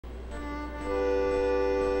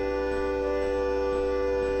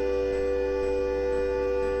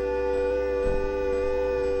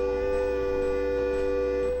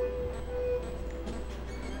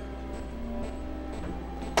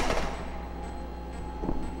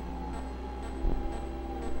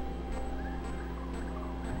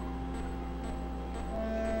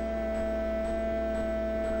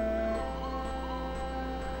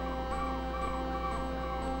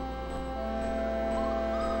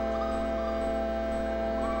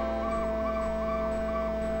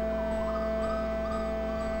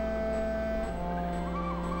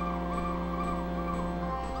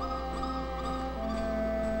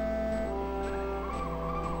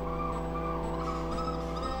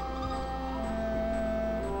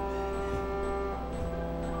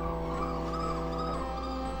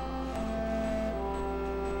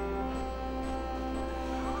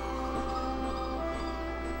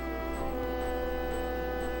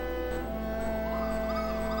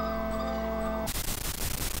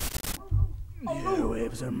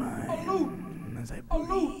lives are mine as I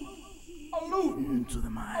breathe into the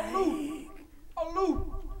mic.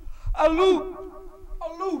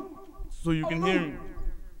 So you can hear me.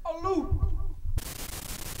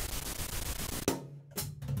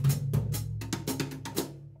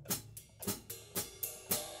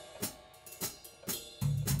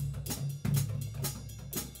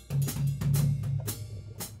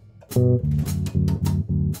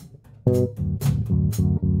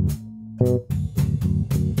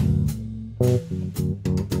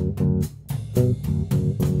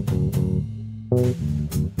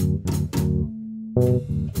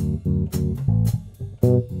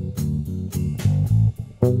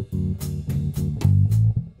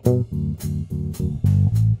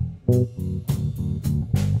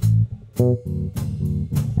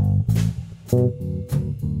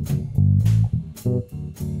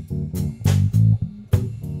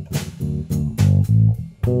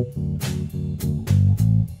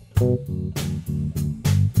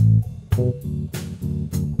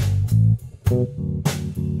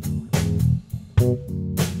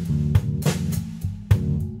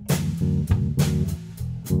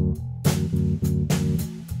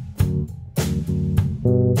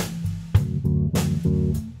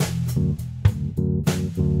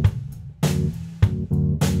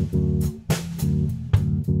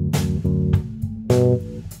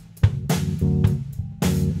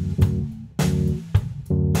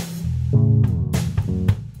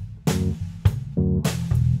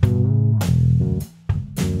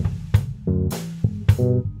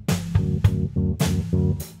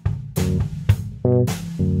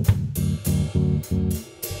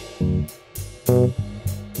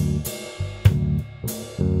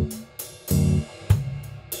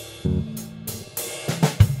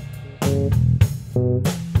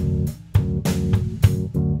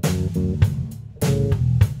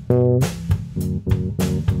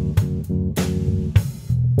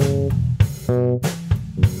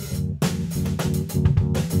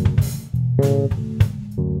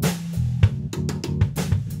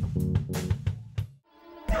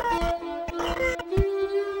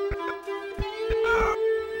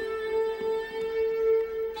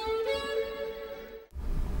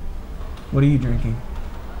 What are you drinking?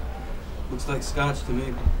 Looks like scotch to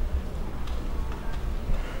me.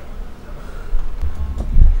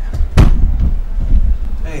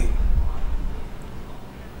 Hey.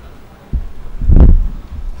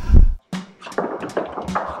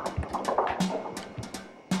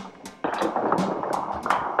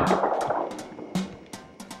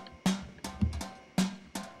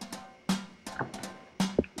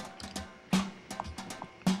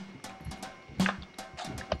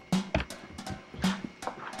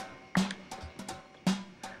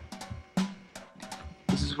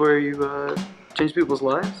 This is where you change people's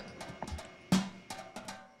lives?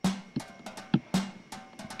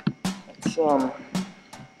 It's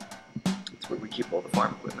where we keep all the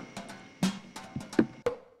farm equipment.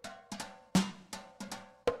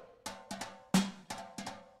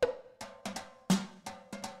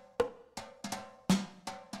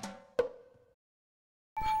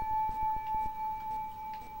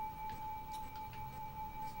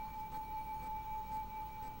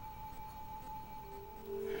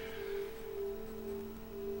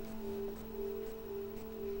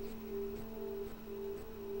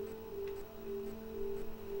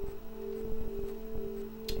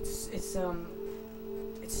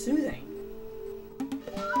 It's soothing.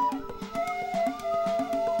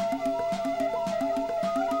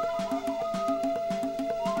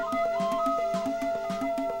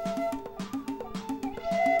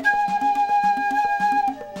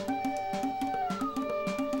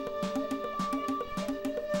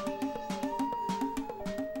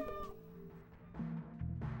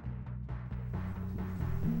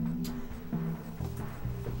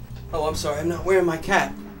 Oh, I'm sorry, I'm not wearing my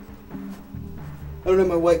cap. I don't have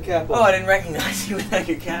my white cap on. Oh, I didn't recognize you without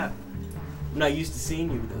your cap. I'm not used to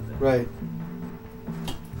seeing you without that. Right.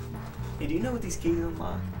 Hey, do you know what these keys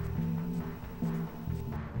unlock?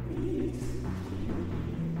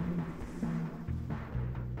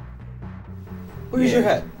 Where's your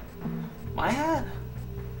hat? My hat?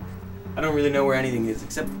 I don't really know where anything is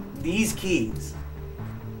except these keys.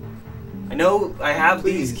 I know I have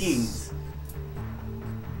these keys.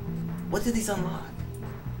 What did these unlock?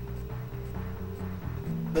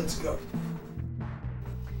 Let's go.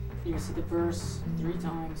 You can see the verse 3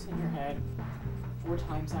 times in your head, 4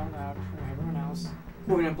 times out loud for everyone else.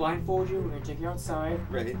 We're gonna blindfold you, we're gonna take you outside.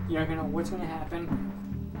 Right. You're not gonna know what's gonna happen.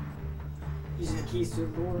 Using the keys to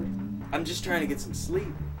the Lord. I'm just trying to get some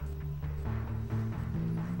sleep.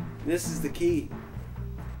 This is the key.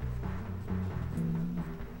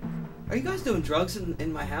 Are you guys doing drugs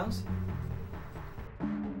in my house?